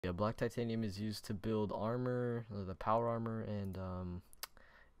Yeah, black titanium is used to build armor, the power armor, and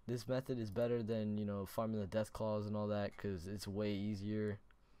this method is better than, farming the death claws and all that, because it's way easier.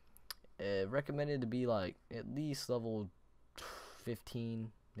 Recommended to be like at least level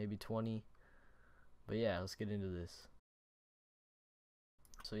 15, maybe 20. But yeah, let's get into this.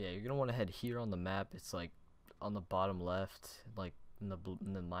 So yeah, you're gonna want to head here on the map. It's like on the bottom left, like in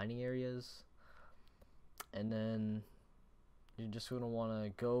the mining areas, and then you're just gonna want to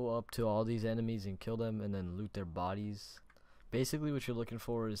go up to all these enemies and kill them, and then loot their bodies. Basically, what you're looking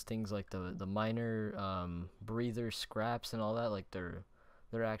for is things like the miner breather scraps and all that, like their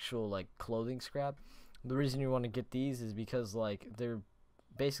actual like clothing scrap. The reason you want to get these is because like they're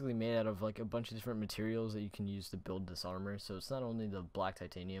basically made out of like a bunch of different materials that you can use to build this armor. So it's not only the black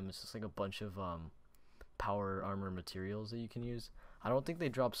titanium, it's just like a bunch of power armor materials that you can use. I don't think they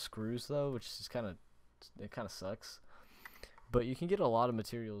drop screws though, which is it kind of sucks. But you can get a lot of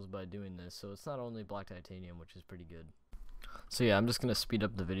materials by doing this, so it's not only black titanium, which is pretty good. So yeah, I'm just gonna speed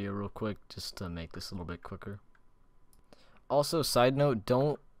up the video real quick just to make this a little bit quicker. Also, side note,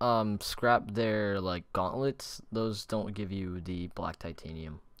 don't scrap their like gauntlets. Those don't give you the black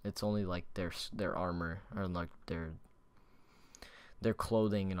titanium. It's only like their armor, or like their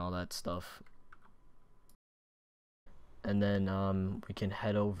clothing and all that stuff. And then we can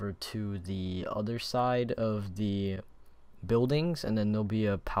head over to the other side of the buildings, and then there'll be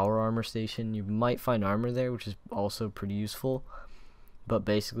a power armor station. You might find armor there, which is also pretty useful. But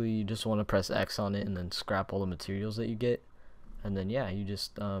basically, you just want to press X on it and then scrap all the materials that you get. And then yeah, you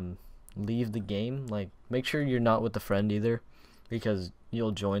just leave the game. Like, make sure you're not with a friend either, because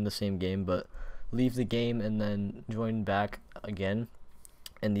you'll join the same game, but leave the game and then join back again,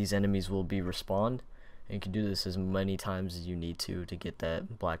 and these enemies will be respawned. And you can do this as many times as you need to get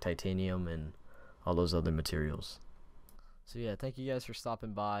that black titanium and all those other materials. So yeah, thank you guys for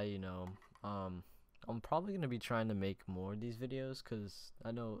stopping by. I'm probably gonna be trying to make more of these videos, because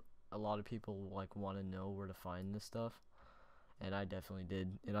I know a lot of people like want to know where to find this stuff, and I definitely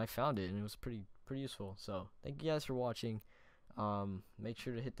did, and I found it, and it was pretty useful. So thank you guys for watching. Make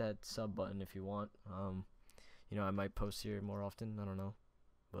sure to hit that sub button if you want. I might post here more often, I don't know,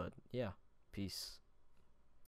 but yeah, peace.